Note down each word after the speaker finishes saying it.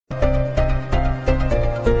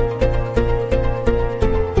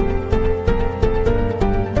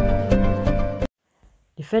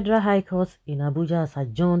Federal High Court in Abuja has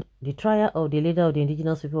adjourned the trial of the leader of the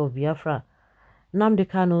indigenous people of Biafra, Nnamdi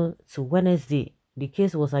Kanu, to Wednesday. The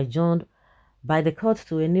case was adjourned by the court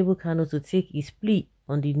to enable Kanu to take his plea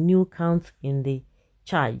on the new counts in the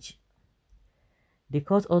charge. The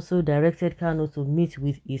court also directed Kanu to meet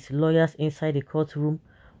with his lawyers inside the courtroom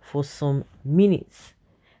for some minutes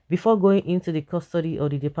before going into the custody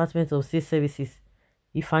of the Department of State Services.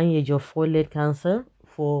 Ifeanyi Ejiofor led counsel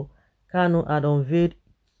for Kanu had unveiled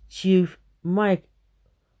Chief Mike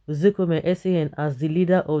Zekome SAN as the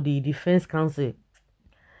leader of the Defense Council.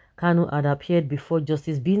 Kanu had appeared before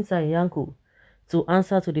Justice Binta Yanko to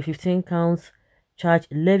answer to the 15 counts charge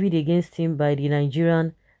levied against him by the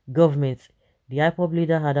Nigerian government. The IPOB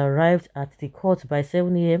leader had arrived at the court by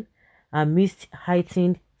 7 a.m. amidst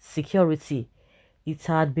heightened security. It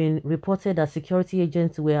had been reported that security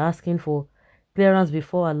agents were asking for clearance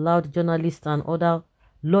before allowed journalists and other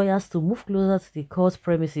lawyers to move closer to the court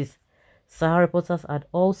premises. Sahara reporters had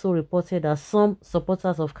also reported that some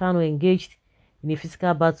supporters of Kanu engaged in a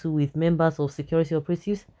physical battle with members of security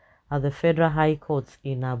operatives at the Federal High Court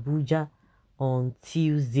in Abuja on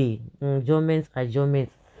Tuesday. Adjournment.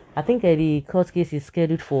 I think the court case is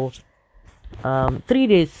scheduled for 3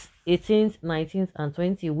 days, 18th, 19th, and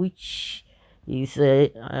 20th, which is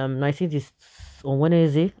 19th is on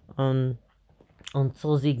Wednesday, on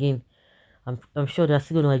Thursday again. I'm sure they're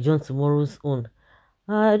still going to adjourn tomorrow's own.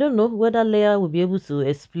 I don't know whether Leah will be able to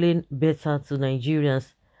explain better to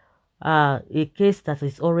Nigerians a case that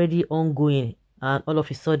is already ongoing, and all of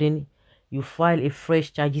a sudden you file a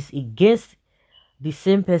fresh charges against the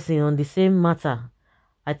same person on the same matter.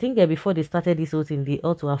 I think before they started this whole thing, they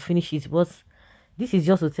ought to have finished it. But this is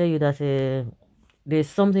just to tell you that there's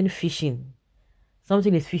something fishing.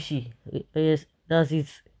 Something is fishy. Yes, that's it.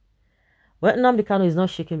 Well, Nnamdi Kanu is not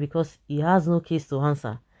shaking because he has no case to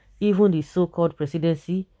answer. Even the so-called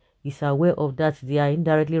presidency is aware of that. They are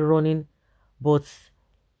indirectly running, but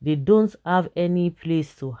they don't have any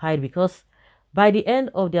place to hide, because by the end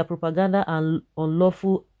of their propaganda and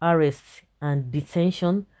unlawful arrests and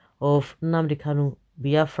detention of Nnamdi Kanu,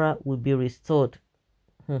 Biafra will be restored.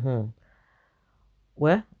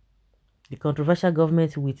 Well, the controversial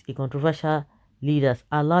government with a controversial leaders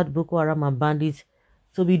allowed Boko Haram and bandits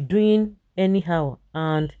to be doing anyhow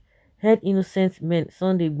and held innocent men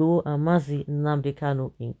Sunday Igboho and Mazi Nnamdi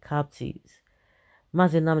Kanu in captives.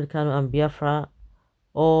 Mazi Nnamdi Kanu and Biafra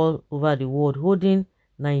all over the world holding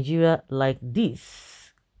Nigeria like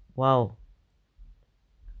this. Wow.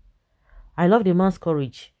 I love the man's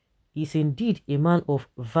courage. He's indeed a man of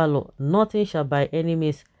valor. Nothing shall by any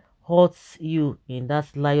means hurt you in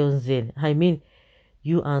that lion's den. I mean,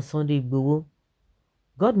 you and Sunday Igboho.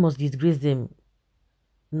 God must disgrace them.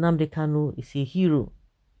 Nnamdi Kanu is a hero.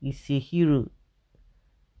 He's a hero.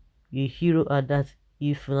 A hero at that.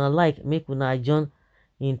 If you not like, make una adjourn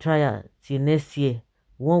in trial till next year.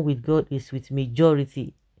 One with God is with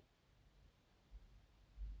majority.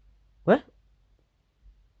 Well,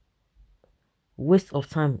 waste of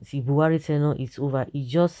time. See, Buhari tenure is over.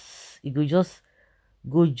 It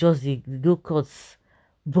go just the courts.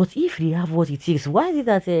 But if they have what it takes, why is it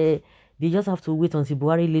that they just have to wait until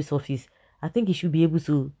Buhari leaves office? I think he should be able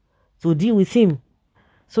to deal with him,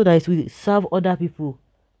 so that it will serve other people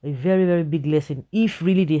a very, very big lesson if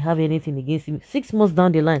really they have anything against him. 6 months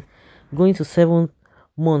down the line, going to 7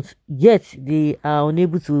 months, yet they are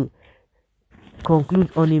unable to conclude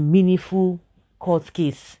on a meaningful court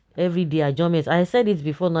case. Every day adjournment. I said it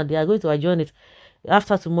before. Now they are going to adjourn it.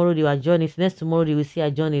 After tomorrow they will adjourn it. Next tomorrow they will see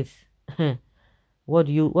adjourn it. What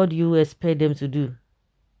do you expect them to do?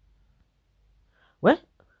 Well,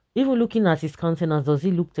 even looking at his countenance, does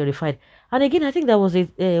he look terrified? And again, I think that was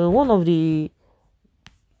one of the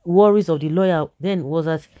worries of the lawyer then, was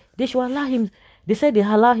that they should allow him. They said they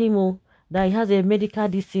allow him, that he has a medical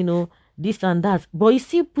this and that, but he's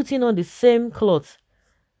still putting on the same clothes.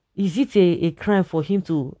 Is it a crime for him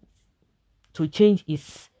to change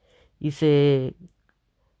his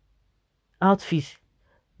outfit?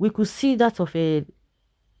 We could see that of a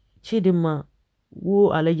Chidima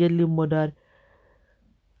who allegedly murdered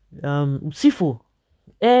Sifu.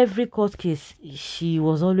 Every court case, she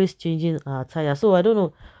was always changing her attire. So I don't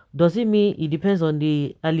know, does it mean it depends on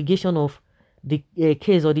the allegation of the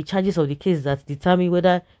case or the charges of the case that determine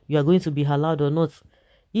whether you are going to be allowed or not?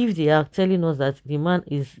 If they are telling us that the man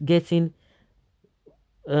is getting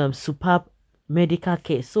superb medical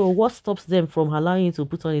care, so what stops them from allowing him to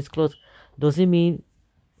put on his clothes? Does it mean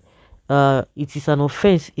it is an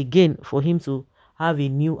offense again for him to have a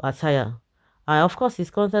new attire? Of course, his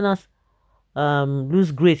countenance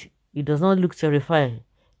looks great. It does not look terrifying.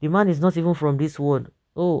 The man is not even from this world.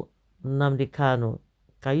 Oh, Nnamdi Kanu.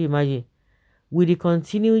 Can you imagine? Will the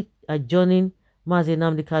continued adjourning Mazi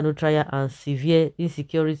Nnamdi Kanu trial and severe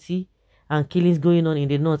insecurity and killings going on in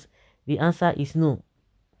the north? The answer is no.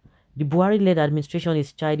 The Buhari-led administration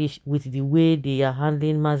is childish with the way they are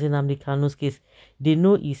handling Mazi Nnamdi Kanu's case. They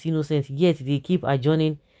know he's innocent, yet they keep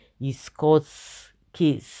adjourning his court's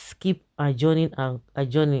case. Keep adjourning and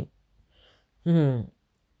adjourning.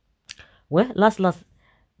 Well, last,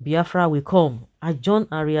 Biafra will come. Adjourn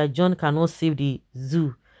and re-adjourn cannot save the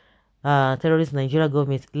zoo. Terrorist Nigeria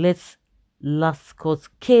government. Let's last court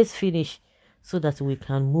case finish so that we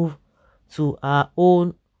can move to our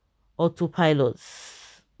own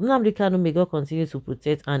autopilots. Nnamdi Kanu, may God continue to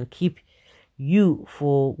protect and keep you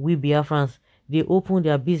for we Biafrans. They open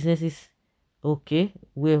their businesses. Okay,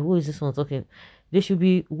 who is this one talking? They should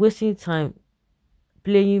be wasting time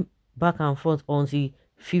playing back and forth until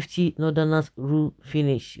 50 Northerners rule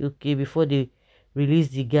finish. Okay, before they release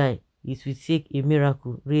the guy. It will take a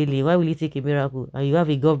miracle. Really? Why will it take a miracle? And you have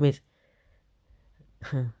a government.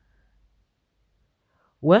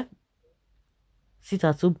 Well,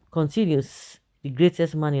 Sitatu continues. The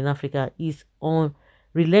greatest man in Africa is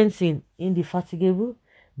unrelenting, indefatigable,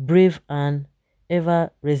 brave, and ever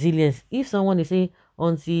resilient. If someone is saying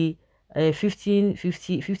until 15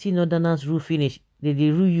 Northerners rule finish, they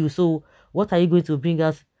rule you. So what are you going to bring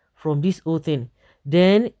us from this whole thing?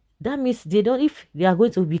 Then that means they don't, if they are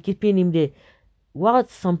going to be keeping him there, what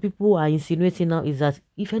some people are insinuating now is that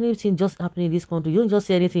if anything just happening in this country, you don't just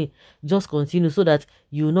say anything, just continue so that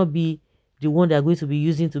you will not be the one they are going to be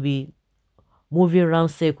using to be moving around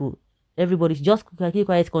circle. Everybody just keep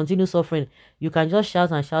quiet, continue suffering. You can just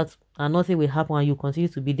shout and nothing will happen and you continue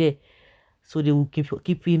to be there. So they will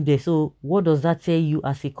keep him there. So what does that tell you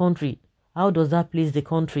as a country? How does that place the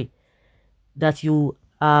country? That you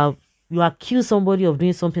accuse somebody of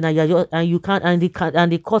doing something and you can't, and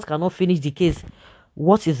the court cannot finish the case.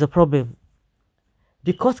 What is the problem?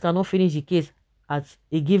 The court cannot finish the case at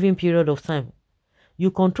a given period of time. You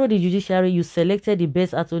control the judiciary. You selected the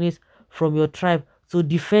best attorneys from your tribe to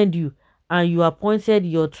defend you, and you appointed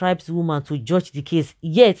your tribeswoman to judge the case.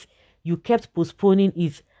 Yet you kept postponing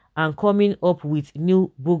it and coming up with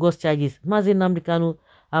new bogus charges. Mazi Nnamdi Kanu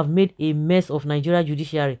have made a mess of Nigeria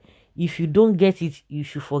judiciary. If you don't get it, you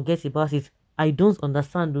should forget about it. I don't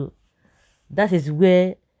understand though. That is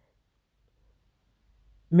where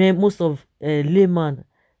most of laymen,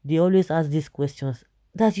 they always ask these questions.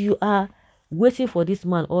 That you are waiting for this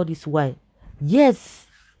man all this while. Yes,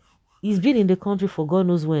 he's been in the country for God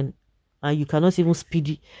knows when, and you cannot even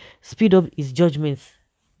speed up his judgments.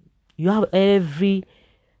 You have every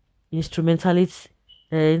instrumental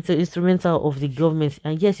of the government,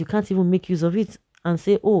 and yes, you can't even make use of it and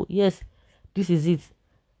say, oh yes, this is it.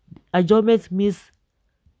 Adjournment means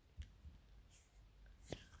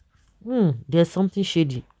there's something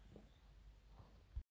shady.